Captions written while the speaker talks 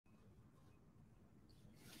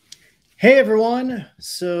Hey everyone.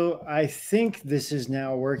 So I think this is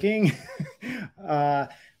now working. uh,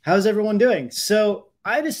 how's everyone doing? So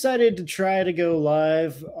I decided to try to go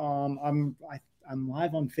live. I'm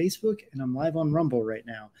live on Facebook and I'm live on Rumble right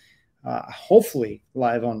now. Hopefully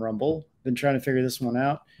live on Rumble. Been trying to figure this one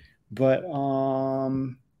out, but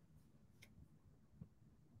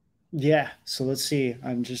yeah. So let's see.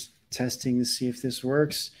 I'm just testing to see if this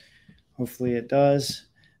works. Hopefully it does.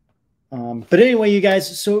 But anyway, you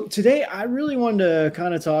guys, so today I really wanted to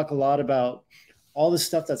kind of talk a lot about all the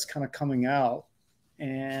stuff that's kind of coming out,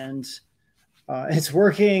 and it's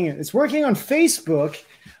working. It's working on Facebook.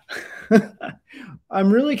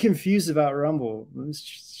 I'm really confused about Rumble. Let's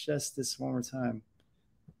just this one more time.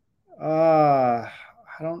 I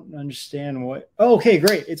don't understand what. Oh, okay,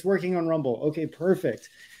 great. It's working on Rumble. Okay, perfect.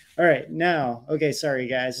 All right, now, okay, sorry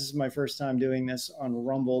guys. This is my first time doing this on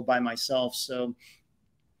Rumble by myself, so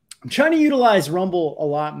I'm trying to utilize Rumble a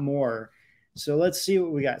lot more. So let's see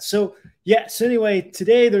what we got. So yeah, so anyway,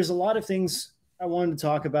 today there's a lot of things I wanted to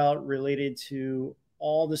talk about related to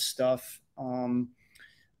all the stuff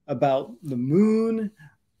about the moon,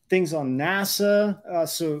 things on NASA.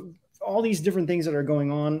 So all these different things that are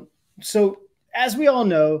going on. So as we all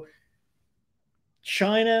know,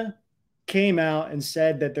 China came out and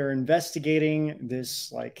said that they're investigating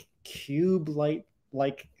this like cube light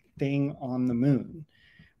like thing on the moon.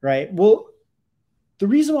 Right. Well, the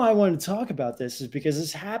reason why I wanted to talk about this is because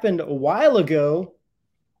this happened a while ago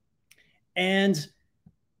and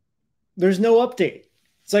there's no update.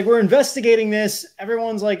 It's like we're investigating this.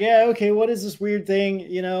 Everyone's like, yeah, okay, what is this weird thing?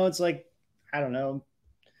 You know, it's like, I don't know.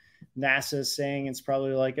 NASA saying it's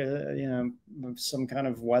probably like some kind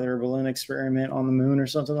of weather balloon experiment on the moon or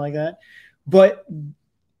something like that. But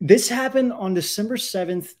this happened on December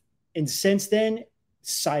 7th. And since then,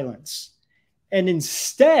 silence. And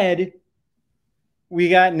instead, we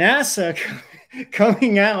got NASA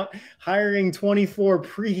coming out, hiring 24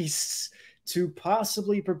 priests to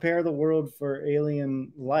possibly prepare the world for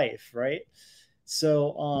alien life, right?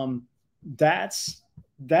 So that's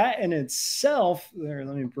that in itself. There,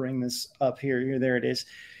 let me bring this up here. There it is.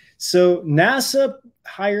 So NASA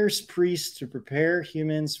hires priests to prepare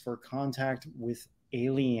humans for contact with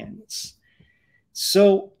aliens.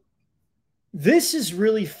 So this is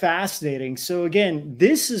really fascinating. So again,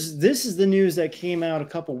 this is the news that came out a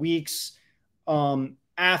couple weeks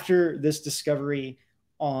after this discovery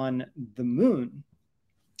on the moon,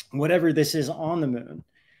 whatever this is on the moon.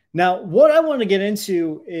 Now, what I want to get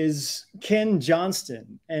into is Ben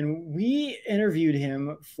Chasteen, and we interviewed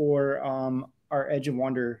him for our Edge of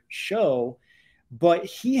Wonder show, but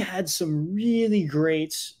he had some really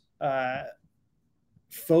great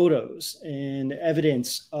photos and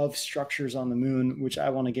evidence of structures on the moon, which I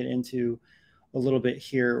want to get into a little bit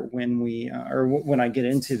here when when I get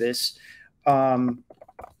into this. Hold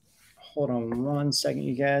on one second,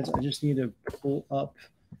 you guys. I just need to pull up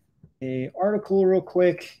a article real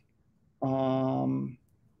quick.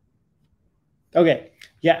 Okay,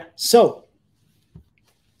 yeah. So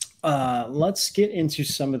let's get into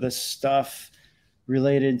some of this stuff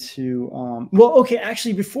related to well, okay,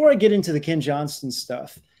 actually, before I get into the Ben Chasteen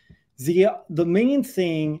stuff, the main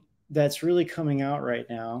thing that's really coming out right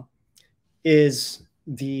now is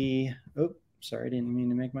sorry, I didn't mean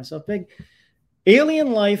to make myself big.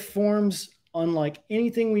 Alien life forms unlike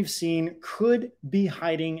anything we've seen could be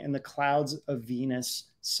hiding in the clouds of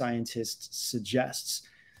Venus, scientists suggests.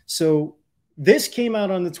 So this came out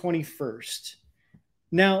on the 21st.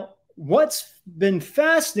 Now, what's been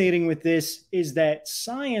fascinating with this is that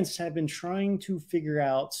science have been trying to figure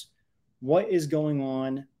out what is going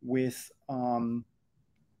on with the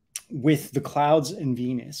clouds in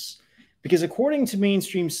Venus. Because according to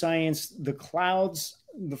mainstream science, the clouds,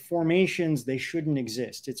 the formations, they shouldn't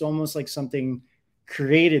exist. It's almost like something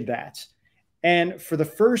created that. And for the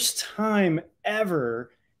first time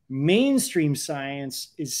ever, mainstream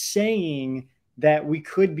science is saying that we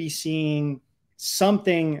could be seeing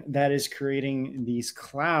something that is creating these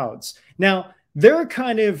clouds. Now, they're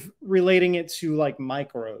kind of relating it to like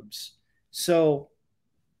microbes. So,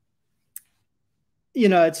 you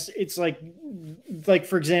know, it's like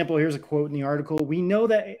for example, here's a quote in the article. We know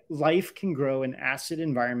that life can grow in acid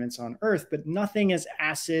environments on Earth, but nothing as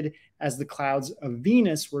acid as the clouds of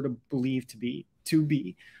Venus were to believe to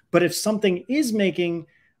be. But if something is making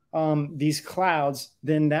these clouds,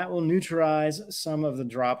 then that will neutralize some of the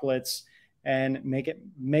droplets and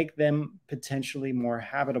make them potentially more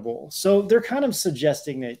habitable. So they're kind of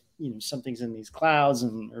suggesting that, you know, something's in these clouds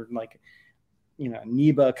and or like, you know,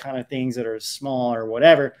 amoeba kind of things that are small or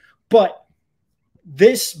whatever. But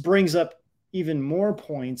this brings up even more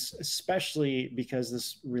points, especially because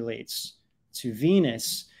this relates to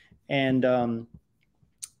Venus. And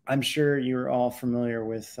I'm sure you're all familiar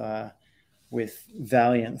with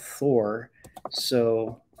Valiant Thor.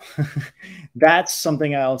 So that's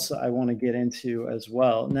something else I want to get into as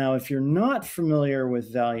well. Now, if you're not familiar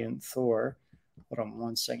with Valiant Thor, hold on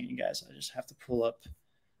one second, you guys. I just have to pull up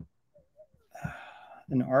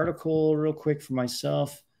an article real quick for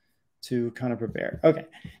myself to kind of prepare. Okay.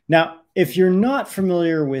 Now, if you're not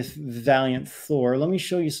familiar with Valiant Thor, let me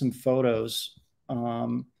show you some photos.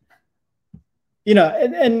 You know,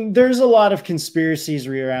 and there's a lot of conspiracies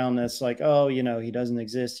around this, like, oh, you know, he doesn't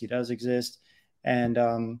exist. He does exist.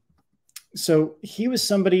 And so he was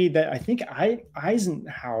somebody that I think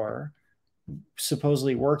Eisenhower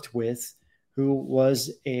supposedly worked with, who was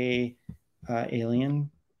a alien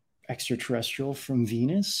extraterrestrial from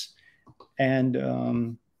Venus.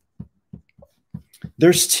 And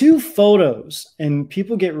there's two photos, and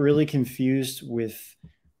people get really confused with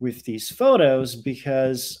these photos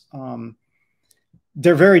because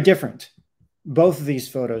they're very different. Both of these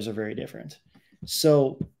photos are very different.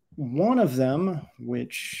 So one of them,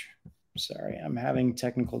 which, sorry, I'm having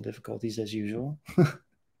technical difficulties as usual.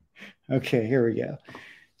 Okay, here we go.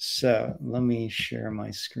 So let me share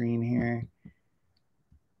my screen here.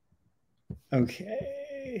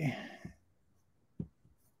 Okay.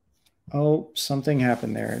 Oh, something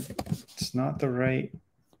happened there. It's not the right.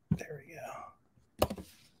 There we go.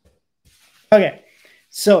 Okay.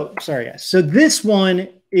 So sorry, guys. So this one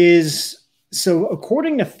is, so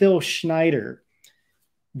according to Phil Schneider,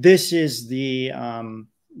 this is the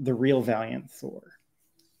real Valiant Thor.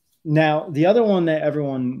 Now, the other one that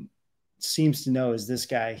everyone seems to know is this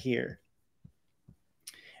guy here.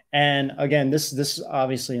 And again, this is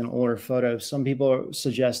obviously an older photo. Some people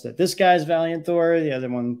suggest that this guy's Valiant Thor, the other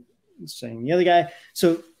one saying the other guy.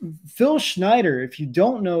 So Phil Schneider, if you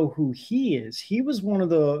don't know who he is, he was one of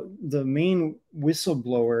the main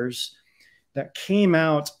whistleblowers that came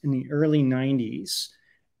out in the early 90s.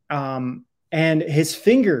 And his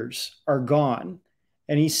fingers are gone.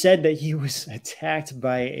 And he said that he was attacked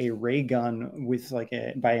by a ray gun with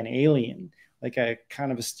by an alien, like a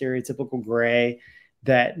kind of a stereotypical gray,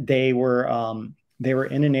 that they were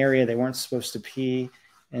in an area they weren't supposed to be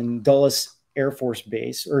in Dulles Air Force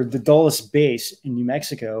Base, or the Dulles base in New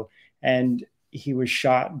Mexico. And he was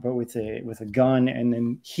shot, but with a gun. And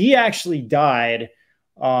then he actually died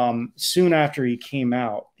soon after he came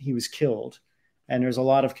out. He was killed. And there's a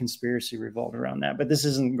lot of conspiracy revolved around that. But this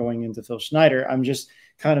isn't going into Phil Schneider. I'm just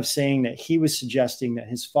kind of saying that he was suggesting that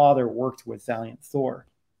his father worked with Valiant Thor.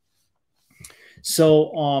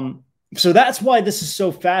 So that's why this is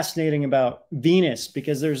so fascinating about Venus,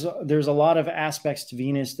 because there's a lot of aspects to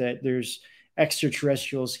Venus that there's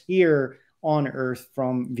extraterrestrials here on Earth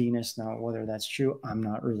from Venus. Now, whether that's true, I'm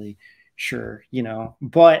not really sure, you know.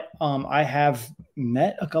 But I have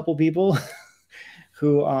met a couple people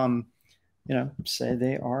who you know, say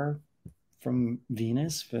they are from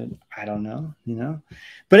Venus, but I don't know, you know.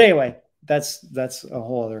 But anyway, that's a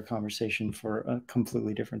whole other conversation for a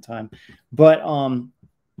completely different time. But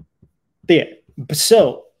yeah.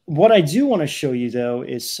 So what I do want to show you, though,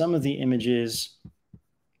 is some of the images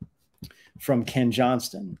from Ken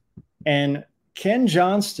Johnston. And Ken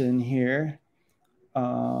Johnston here,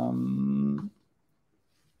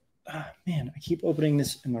 man, I keep opening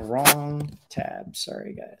this in the wrong tab.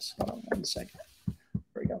 Sorry, guys. Hold on one second.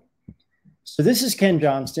 There we go. So this is Ken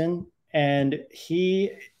Johnston, and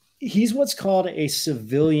he's what's called a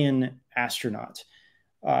civilian astronaut.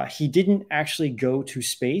 He didn't actually go to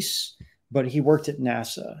space, but he worked at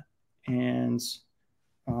NASA. And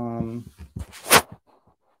oh man,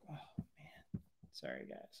 sorry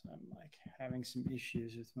guys, I'm like having some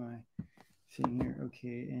issues with my thing here.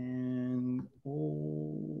 Okay, and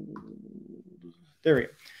there we go.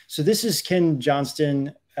 So this is Ken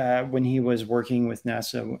Johnston when he was working with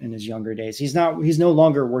NASA in his younger days. He's no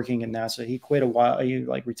longer working at NASA. He quit he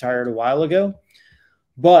retired a while ago.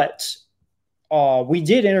 But we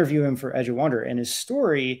did interview him for Edge of Wonder, and his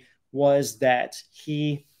story was that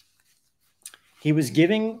he was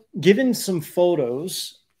given some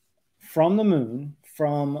photos from the moon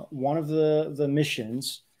from one of the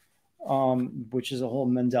missions, which is a whole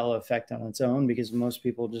Mandela effect on its own, because most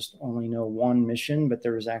people just only know one mission, but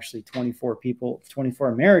there was actually 24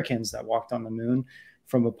 Americans that walked on the moon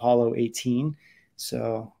from Apollo 18.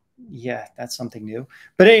 So yeah, that's something new.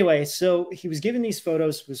 But anyway, so he was given these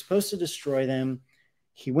photos, was supposed to destroy them.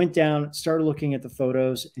 He went down, started looking at the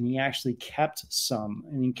photos, and he actually kept some.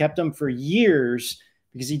 And he kept them for years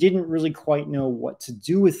because he didn't really quite know what to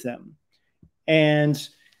do with them. And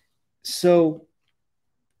so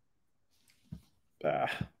uh,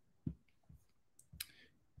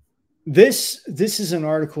 this is an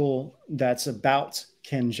article that's about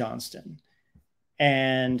Ken Johnston,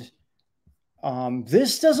 and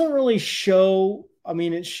this doesn't really show. I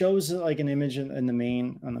mean, it shows like an image in the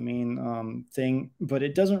main thing, but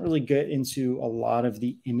it doesn't really get into a lot of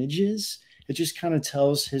the images. It just kind of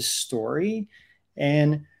tells his story.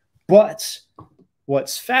 And but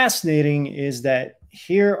what's fascinating is that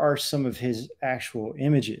here are some of his actual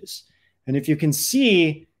images. And if you can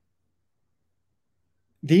see,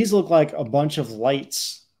 these look like a bunch of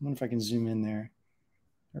lights. I wonder if I can zoom in there.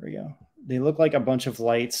 There we go. They look like a bunch of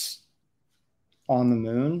lights on the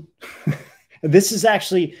moon. This is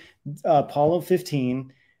actually Apollo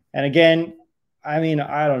 15. And again, I mean,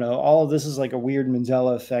 I don't know. All of this is like a weird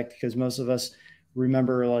Mandela effect because most of us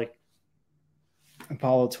remember like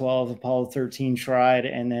Apollo 12, Apollo 13 tried,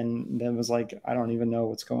 and then was like, I don't even know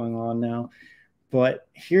what's going on now. But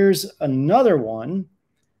here's another one.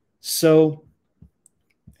 So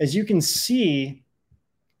as you can see,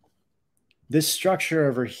 this structure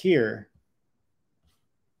over here.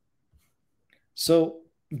 So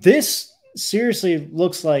this seriously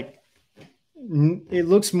looks like, it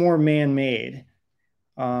looks more man-made.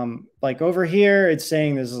 Like over here, it's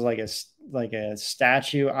saying this is like a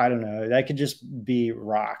statue. I don't know. That could just be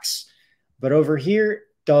rocks. But over here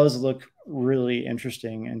does look really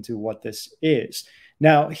interesting into what this is.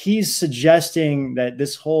 Now, he's suggesting that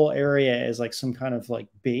this whole area is like some kind of like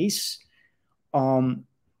base. And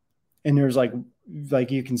there's like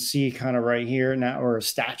you can see kind of right here now, or a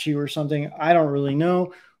statue or something. I don't really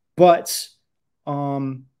know, but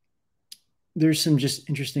there's some just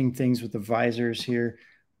interesting things with the visors here.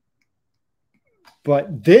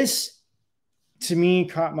 But this, to me,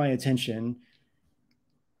 caught my attention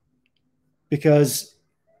because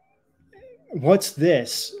what's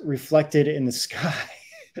this reflected in the sky?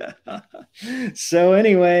 So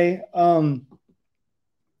anyway, you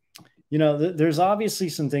know, there's obviously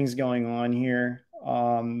some things going on here.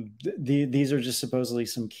 These are just supposedly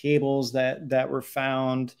some cables that were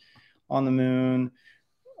found on the moon.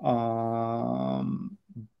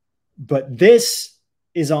 But this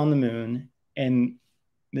is on the moon, and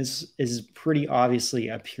this is pretty obviously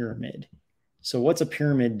a pyramid. So what's a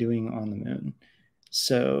pyramid doing on the moon?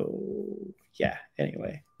 So yeah,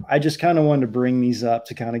 anyway, I just kind of wanted to bring these up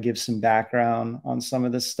to kind of give some background on some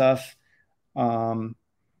of this stuff.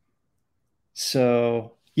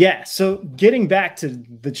 So yeah, so getting back to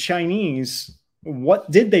the Chinese,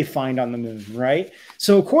 what did they find on the moon, right?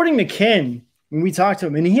 So according to Ken, when we talked to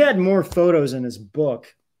him, and he had more photos in his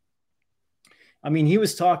book. I mean, he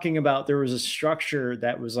was talking about there was a structure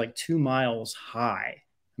that was like 2 miles high.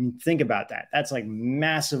 I mean, think about that. That's like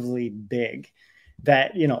massively big.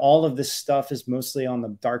 That, you know, all of this stuff is mostly on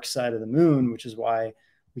the dark side of the moon, which is why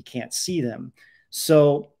we can't see them.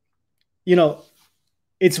 So, you know,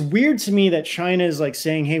 it's weird to me that China is like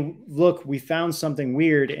saying, hey, look, we found something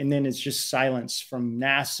weird. And then it's just silence from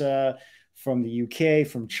NASA, from the UK,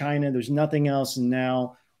 from China. There's nothing else. And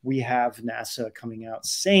now we have NASA coming out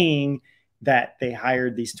saying that they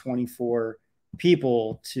hired these 24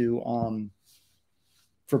 people to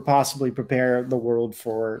for possibly prepare the world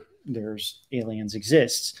for there's aliens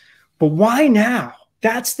exists. But why now?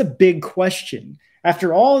 That's the big question.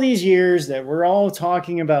 After all these years that we're all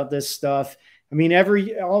talking about this stuff, I mean,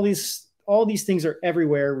 all these things are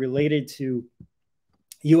everywhere related to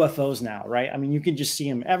UFOs now, right? I mean, you can just see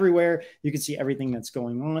them everywhere. You can see everything that's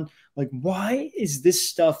going on. Like, why is this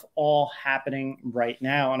stuff all happening right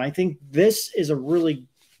now? And I think this is a really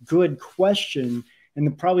good question,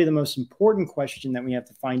 and probably the most important question that we have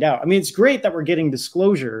to find out. I mean, it's great that we're getting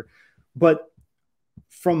disclosure, but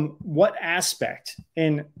from what aspect?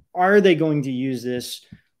 And are they going to use this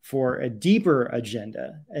for a deeper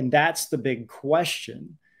agenda? And that's the big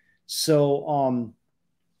question. So,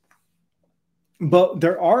 but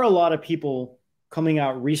there are a lot of people coming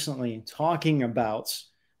out recently talking about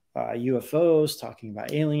UFOs, talking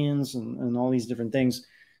about aliens and all these different things.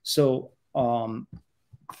 So,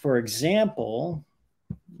 for example,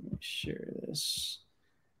 let me share this.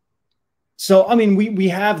 So, I mean, we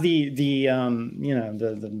have the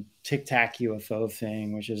Tic Tac UFO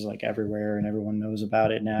thing, which is like everywhere and everyone knows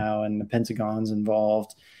about it now, and the Pentagon's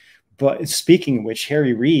involved. But speaking of which,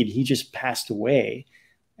 Harry Reid, he just passed away,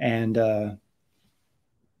 and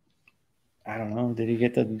I don't know, did he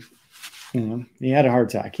get he had a heart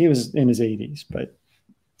attack. He was in his 80s, but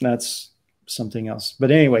that's something else. But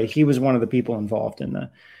anyway, he was one of the people involved in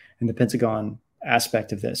the Pentagon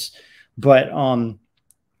aspect of this. But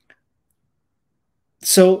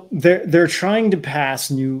so they're trying to pass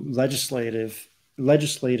new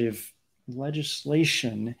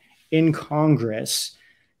legislation in Congress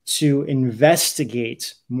to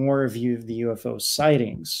investigate more of the UFO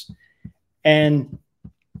sightings. And,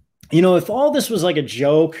 you know, if all this was like a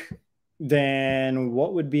joke, then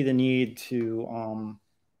what would be the need to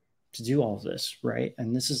do all this, right?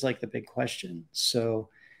 And this is like the big question. So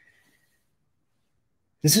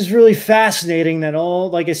this is really fascinating that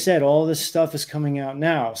like I said, all this stuff is coming out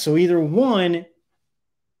now. So either one,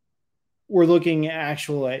 we're looking at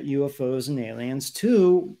UFOs and aliens.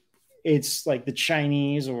 Two, it's like the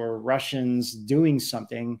Chinese or Russians doing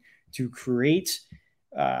something to create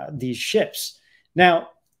these ships. Now,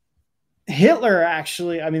 Hitler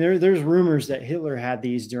actually, I mean, there's rumors that Hitler had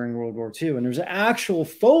these during World War II, and there's actual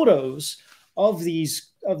photos of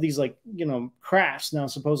these like, you know, crafts. Now,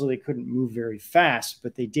 supposedly they couldn't move very fast,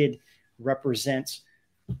 but they did represent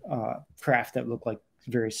craft that looked like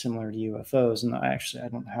very similar to UFOs. And I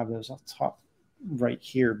don't have those off the top right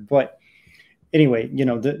here, but anyway, you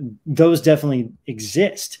know, those definitely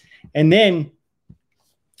exist. And then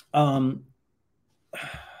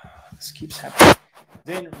this keeps happening.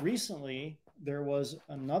 Then recently there was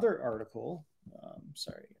another article.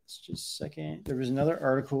 Sorry, it's just a second. There was another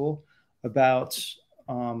article about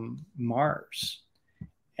Mars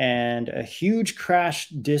and a huge crash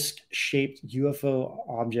disk-shaped UFO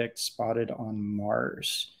object spotted on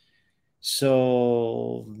Mars.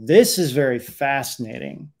 So this is very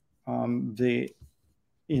fascinating. You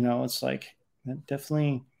know, it's like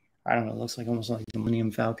definitely, I don't know, it looks like almost like the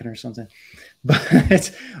Millennium Falcon or something,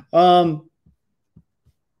 but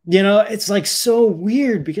you know, it's like so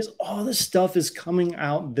weird because all this stuff is coming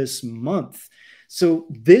out this month. So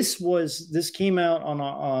this came out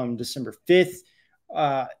on December 5th.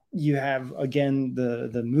 You have again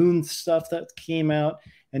the moon stuff that came out,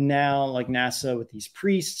 and now like NASA with these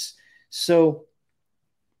priests. So,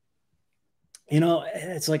 you know,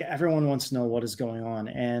 it's like everyone wants to know what is going on,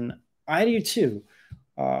 and I do too.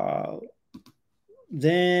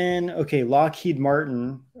 Then, okay, Lockheed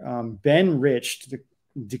Martin, Ben Rich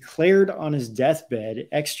declared on his deathbed,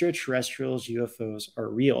 extraterrestrials, UFOs are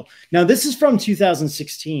real. Now, this is from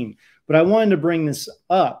 2016, but I wanted to bring this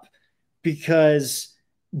up because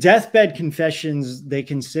deathbed confessions, they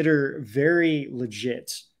consider very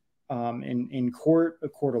legit in court, a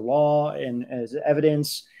court of law, and as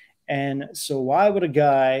evidence. And so why would a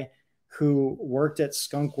guy who worked at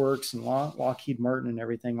Skunk Works and Lockheed Martin and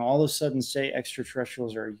everything all of a sudden say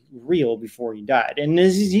extraterrestrials are real before he died? And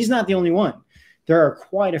he's not the only one. There are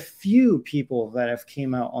quite a few people that have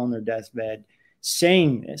came out on their deathbed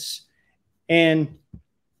saying this. And,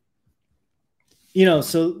 you know,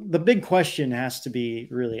 so the big question has to be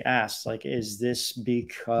really asked, like, is this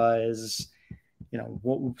because, you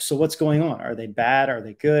know, so what's going on? Are they bad? Are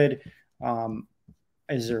they good?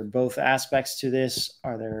 Is there both aspects to this?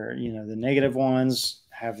 Are there, you know, the negative ones?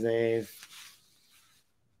 Have they,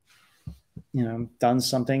 you know, done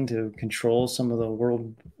something to control some of the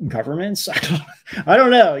world governments? I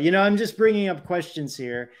don't know. You know, I'm just bringing up questions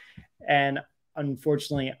here. And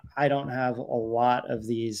unfortunately, I don't have a lot of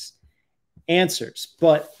these answers.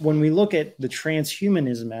 But when we look at the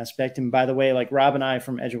transhumanism aspect, and by the way, like Rob and I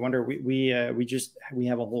from Edge of Wonder, we have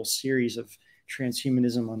a whole series of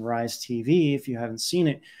transhumanism on Rise TV if you haven't seen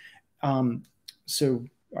it. So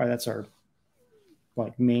that's our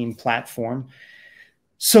like main platform.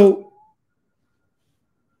 So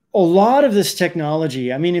a lot of this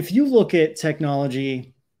technology, I mean, if you look at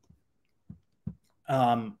technology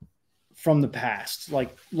from the past,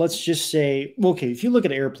 like let's just say, okay, if you look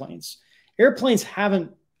at airplanes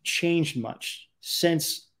haven't changed much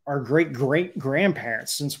since our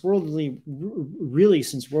great-great-grandparents, since World War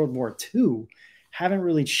II, haven't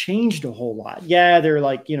really changed a whole lot. Yeah, they're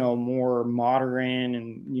like, you know, more modern,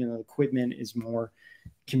 and, you know, equipment is more,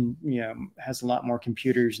 you know, has a lot more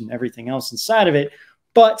computers and everything else inside of it.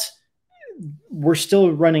 But we're still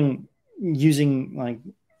using like,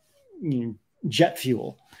 you know, jet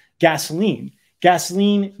fuel, gasoline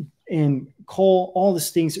and coal, all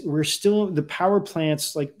these things. We're still, the power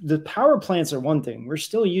plants are one thing. We're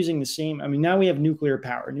still using the same. I mean, now we have nuclear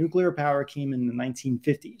power. Nuclear power came in the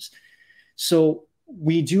 1950s. So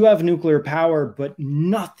we do have nuclear power, but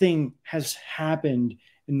nothing has happened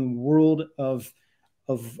in the world of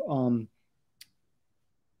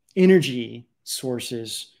energy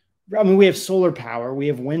sources. I mean, we have solar power, we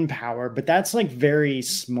have wind power, but that's like very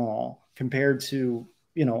small compared to,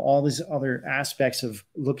 you know, all these other aspects of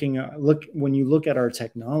when you look at our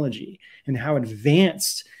technology and how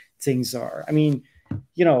advanced things are. I mean,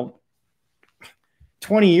 you know,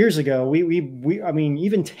 20 years ago, I mean,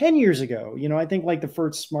 even 10 years ago, you know, I think like the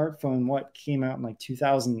first smartphone, came out in like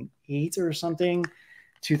 2008 or something.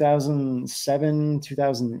 2007,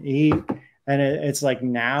 2008. And it's like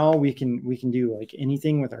now we can do like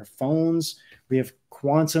anything with our phones. We have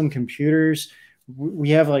quantum computers. We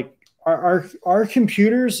have like our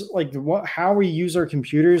computers, like how we use our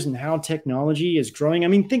computers and how technology is growing. I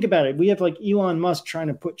mean, think about it. We have like Elon Musk trying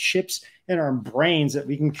to put chips in our brains that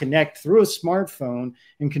we can connect through a smartphone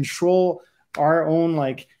and control our own,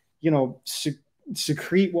 like, you know,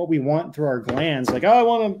 secrete what we want through our glands. Like, oh, I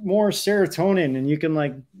want more serotonin, and you can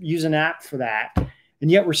like use an app for that. And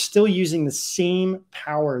yet we're still using the same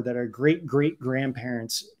power that our great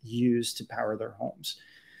grandparents used to power their homes.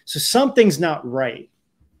 So something's not right.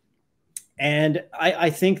 And I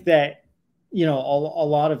think that, you know, a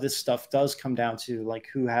lot of this stuff does come down to like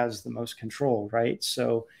who has the most control, right?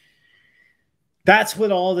 So that's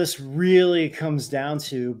what all this really comes down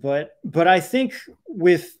to. But I think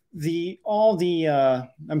with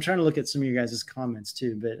I'm trying to look at some of you guys' comments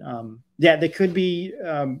too, but yeah, they could be,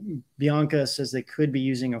 Bianca says they could be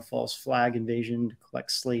using a false flag invasion to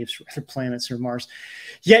collect slaves for other planets or Mars.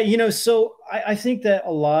 Yeah, you know, so I think that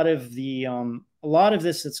a lot of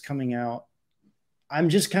this that's coming out, I'm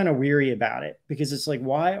just kind of weary about it, because it's like,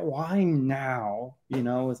 why now, you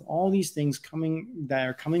know, with all these things that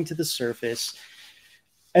are coming to the surface.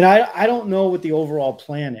 And I don't know what the overall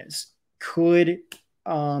plan is. Could,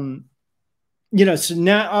 you know, so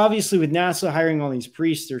now obviously with NASA hiring all these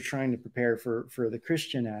priests, they're trying to prepare for the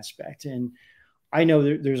Christian aspect. And I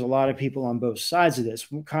know there's a lot of people on both sides of this.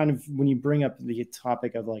 Kind of when you bring up the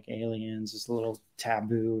topic of like aliens, it's a little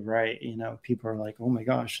taboo, right? You know, people are like, oh my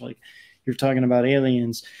gosh, like you're talking about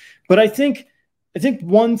aliens. But I think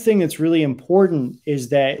one thing that's really important is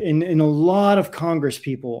that in a lot of Congress,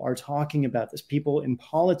 people are talking about this. People in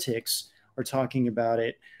politics are talking about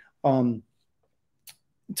it,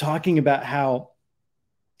 talking about how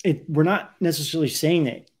we're not necessarily saying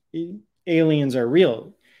that aliens are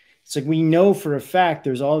real. It's like we know for a fact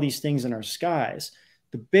there's all these things in our skies.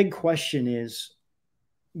 The big question is,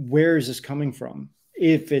 where is this coming from?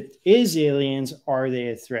 If it is aliens, are they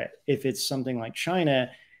a threat? If it's something like China,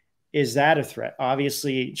 is that a threat?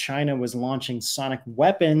 Obviously, China was launching sonic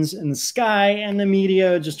weapons in the sky, and the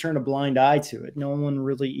media just turned a blind eye to it. No one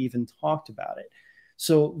really even talked about it.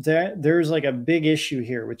 So there's like a big issue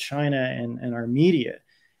here with China and our media.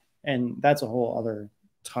 And that's a whole other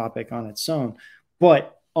topic on its own.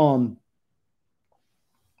 But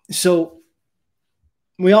so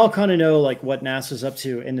we all kind of know like what NASA's up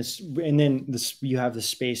to, and then you have the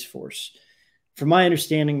Space Force. From my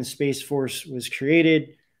understanding, the Space Force was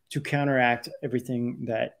created to counteract everything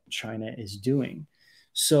that China is doing.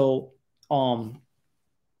 So,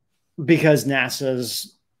 because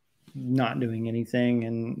NASA's not doing anything,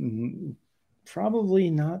 and probably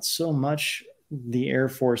not so much the Air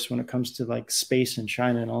Force when it comes to like space and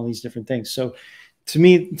China and all these different things. So to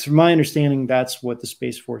me, from my understanding, that's what the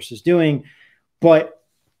Space Force is doing. But,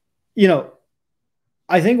 you know,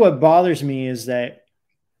 I think what bothers me is that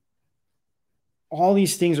all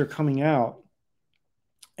these things are coming out,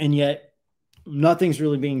 and yet nothing's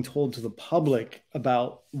really being told to the public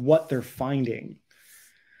about what they're finding.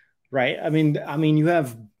 Right. I mean, you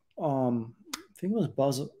have, I think it was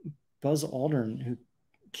Buzz Aldrin who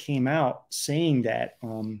came out saying that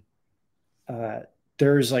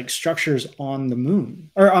there's like structures on the moon,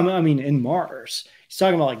 or I mean in Mars. He's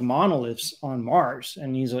talking about like monoliths on Mars,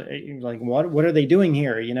 and he's like, what are they doing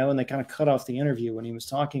here? You know, and they kind of cut off the interview when he was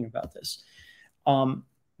talking about this.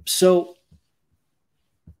 So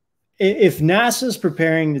if NASA's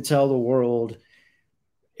preparing to tell the world,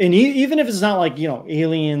 and even if it's not like, you know,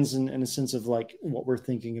 aliens in a sense of like what we're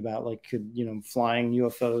thinking about, like could, you know, flying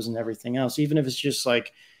UFOs and everything else, even if it's just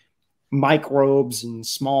like microbes and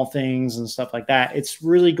small things and stuff like that, it's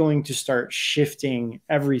really going to start shifting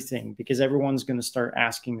everything, because everyone's going to start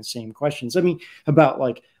asking the same questions. I mean, about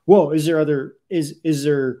like, whoa, is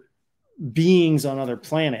there beings on other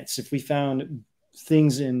planets? If we found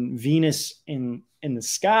things in Venus in the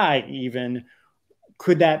sky, even,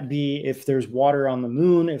 could that be, if there's water on the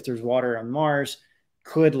moon, if there's water on Mars,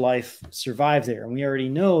 could life survive there? And we already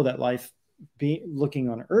know that life, looking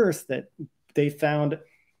on Earth, that they found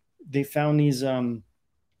these kind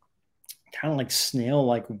of like snail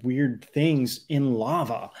like weird things in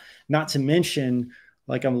lava, not to mention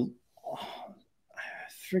like I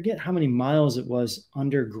forget how many miles it was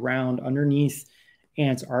underground underneath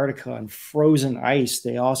Antarctica and frozen ice.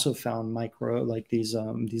 They also found these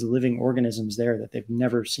living organisms there that they've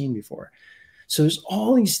never seen before. So there's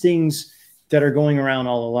all these things that are going around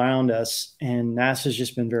all around us, and NASA's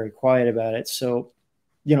just been very quiet about it. So,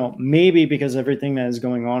 you know, maybe because everything that is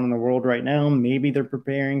going on in the world right now, maybe they're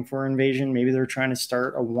preparing for invasion. Maybe they're trying to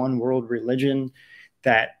start a one world religion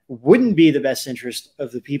that wouldn't be the best interest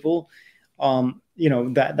of the people. You know,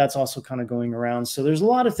 that's also kind of going around. So there's a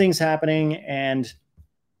lot of things happening, and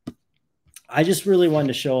I just really wanted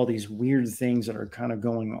to show all these weird things that are kind of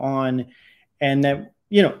going on, and that,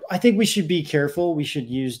 you know, I think we should be careful. We should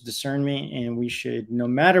use discernment, and we should, no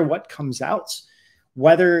matter what comes out,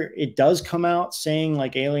 whether it does come out saying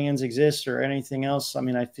like aliens exist or anything else, I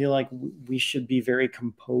mean, I feel like we should be very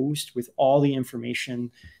composed with all the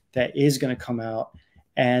information that is going to come out,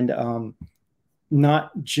 and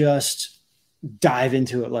not just dive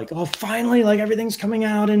into it like, oh, finally, like everything's coming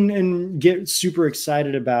out, and get super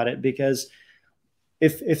excited about it. Because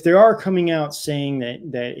if there are coming out saying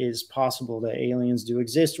that is possible that aliens do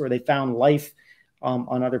exist, or they found life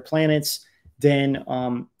on other planets, then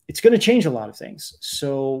it's going to change a lot of things.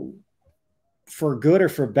 So for good or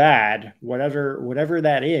for bad, whatever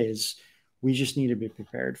that is, we just need to be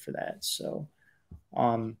prepared for that. So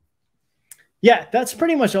yeah, that's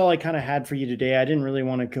pretty much all I kind of had for you today. I didn't really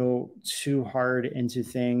want to go too hard into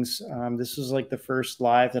things. This was like the first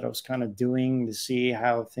live that I was kind of doing to see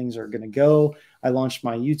how things are going to go. I launched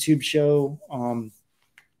my YouTube show.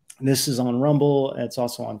 This is on Rumble. It's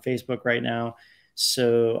also on Facebook right now.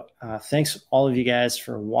 So thanks all of you guys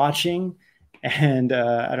for watching. And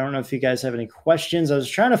I don't know if you guys have any questions. I was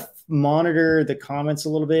trying to monitor the comments a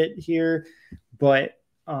little bit here, but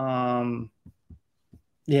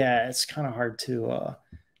yeah, it's kind of hard to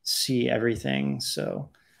see everything. So,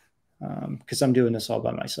 because I'm doing this all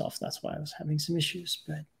by myself, that's why I was having some issues.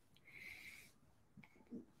 But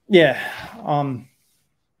yeah,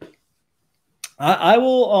 I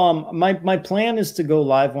will. My plan is to go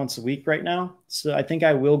live once a week right now. So I think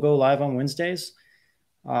I will go live on Wednesdays.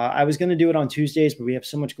 I was going to do it on Tuesdays, but we have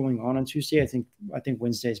so much going on Tuesday. I think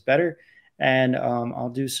Wednesday's better, and I'll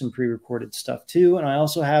do some pre-recorded stuff too. And I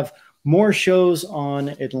also have more shows on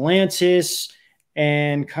Atlantis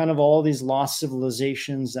and kind of all these lost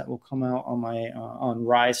civilizations that will come out on my on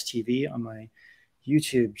Rise TV on my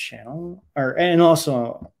YouTube channel, and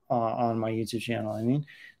also on my YouTube channel. I mean,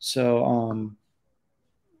 so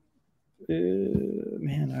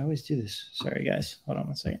man, I always do this. Sorry, guys. Hold on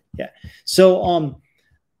one second. Yeah. So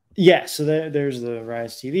yeah. So there's the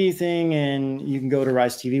Rise TV thing, and you can go to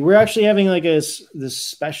Rise TV. We're actually having like this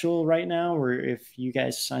special right now, where if you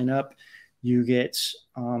guys sign up, you get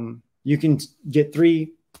you can get a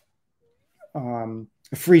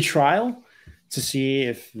free trial to see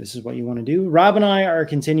if this is what you want to do. Rob and I are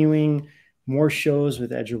continuing more shows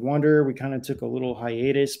with Edge of Wonder. We kind of took a little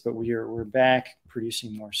hiatus, but we're back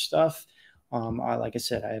producing more stuff. Like I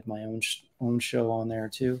said, I have my own show on there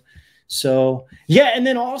too. So yeah, and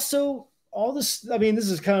then also all this, I mean, this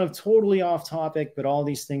is kind of totally off topic, but all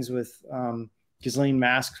these things with Ghislaine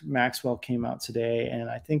Maxwell came out today, and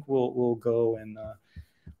I think we'll go and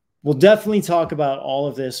we'll definitely talk about all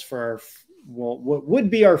of this for our what would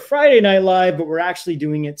be our Friday Night Live, but we're actually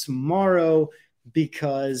doing it tomorrow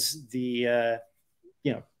because the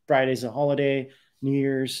Friday's a holiday, New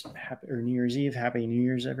Year's Eve, Happy New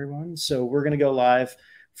Year's, everyone. So we're gonna go live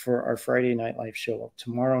for our Friday Night Live show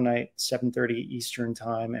tomorrow night, 7:30 Eastern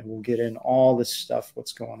time, and we'll get in all this stuff,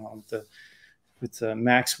 what's going on with the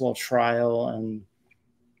Maxwell trial. And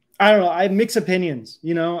I don't know, I have mixed opinions,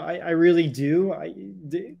 I really do.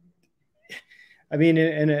 I mean,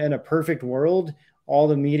 in a perfect world, all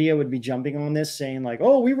the media would be jumping on this saying like,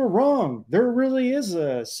 oh, we were wrong, there really is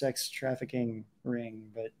a sex trafficking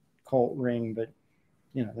cult ring, but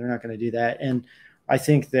they're not going to do that. And I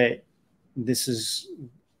think that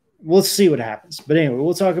we'll see what happens. But anyway,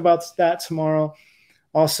 we'll talk about that tomorrow.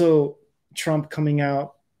 Also, Trump coming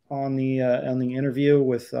out on the interview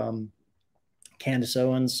with Candace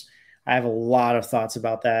Owens. I have a lot of thoughts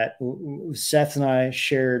about that. Seth and I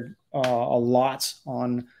shared a lot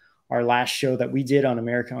on our last show that we did on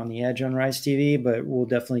America on the Edge on Rise TV, but we'll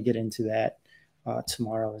definitely get into that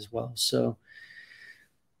tomorrow as well. So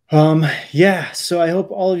yeah, so I hope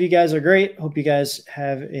all of you guys are great. Hope you guys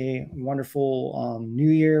have a wonderful New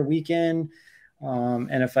Year weekend.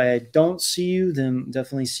 And if I don't see you, then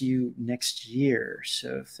definitely see you next year.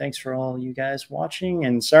 So thanks for all you guys watching.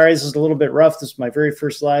 And sorry, this is a little bit rough. This is my very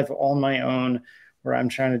first live on my own, where I'm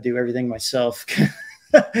trying to do everything myself.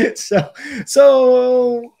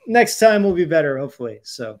 So next time will be better, hopefully.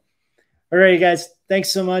 So, all right, you guys, thanks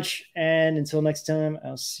so much. And until next time,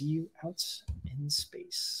 I'll see you out in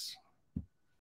space.